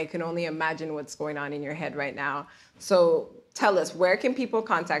I can only imagine what's going on in your head right now. So tell us, where can people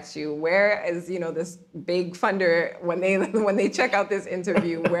contact you? Where is, this big funder, when they check out this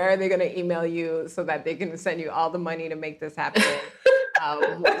interview, where are they going to email you so that they can send you all the money to make this happen?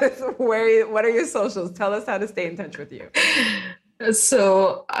 What are your socials? Tell us how to stay in touch with you.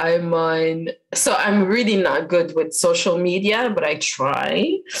 So I'm really not good with social media, but I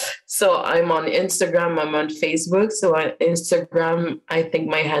try. So I'm on Instagram, I'm on Facebook. So on Instagram, I think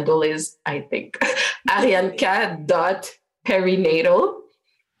my handle is, arianka.perinatal.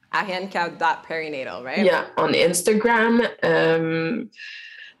 Arianka.perinatal, right? Yeah, on Instagram.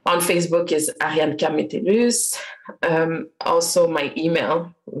 On Facebook is Arianka Metellus. Also my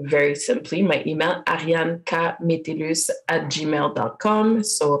email, very simply, my email, ariankametellus@gmail.com.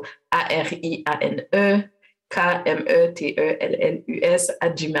 So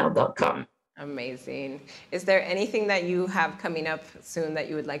arianekmetellus@gmail.com. Amazing. Is there anything that you have coming up soon that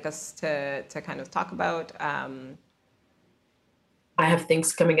you would like us to kind of talk about? I have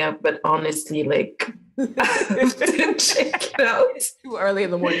things coming up, but honestly, check it out. It's too early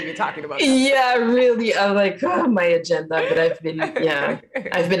in the morning to be talking about that. Yeah, really. I'm like, my agenda, but I've been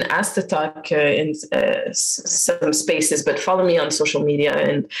asked to talk in some spaces, but follow me on social media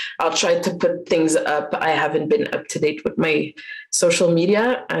and I'll try to put things up. I haven't been up to date with my social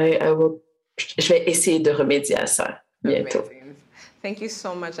media. Je vais essayer de remédier à ça bientôt. Amazing. Thank you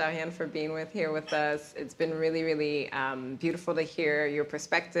so much, Ariane, for being here with us. It's been really, really beautiful to hear your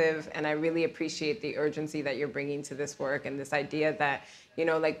perspective, and I really appreciate the urgency that you're bringing to this work and this idea that,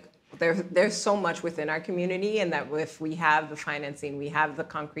 there's so much within our community, and that if we have the financing, we have the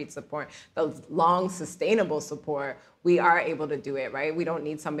concrete support, the long, sustainable support, we are able to do it, right? We don't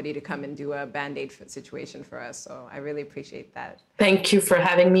need somebody to come and do a Band-Aid situation for us. So I really appreciate that. Thank you for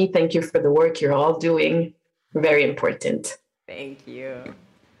having me. Thank you for the work you're all doing. Very important. Thank you.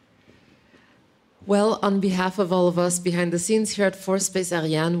 Well, on behalf of all of us behind the scenes here at Fourth Space,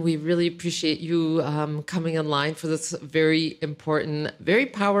 Ariane, we really appreciate you coming online for this very important, very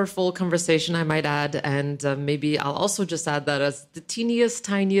powerful conversation, I might add. And maybe I'll also just add that as the teeniest,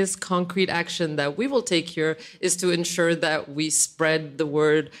 tiniest concrete action that we will take here is to ensure that we spread the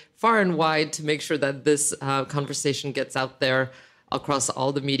word far and wide to make sure that this conversation gets out there across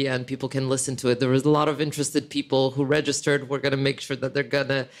all the media and people can listen to it. There was a lot of interested people who registered. We're going to make sure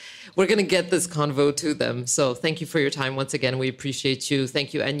that we're going to get this convo to them. So thank you for your time once again. We appreciate you.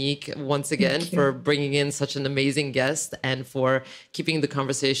 Thank you, Annick, once again for bringing in such an amazing guest and for keeping the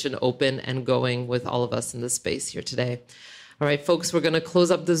conversation open and going with all of us in this space here today. All right, folks, we're going to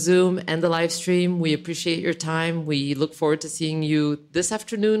close up the Zoom and the live stream. We appreciate your time. We look forward to seeing you this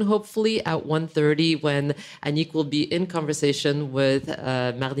afternoon, hopefully at 1:30, when Annick will be in conversation with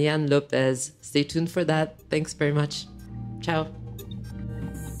Marliane Lopez. Stay tuned for that. Thanks very much. Ciao.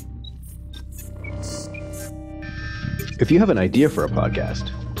 If you have an idea for a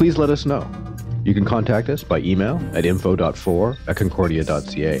podcast, please let us know. You can contact us by email at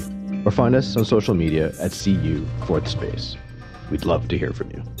info.4@concordia.ca or find us on social media at CU Fourth Space. We'd love to hear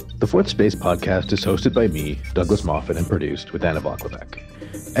from you. The Fourth Space podcast is hosted by me, Douglas Moffat, and produced with Anna Voklavec.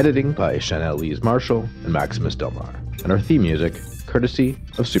 Editing by Chanel Lees Marshall and Maximus Delmar. And our theme music, courtesy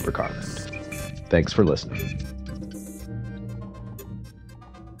of Supercontinent. Thanks for listening.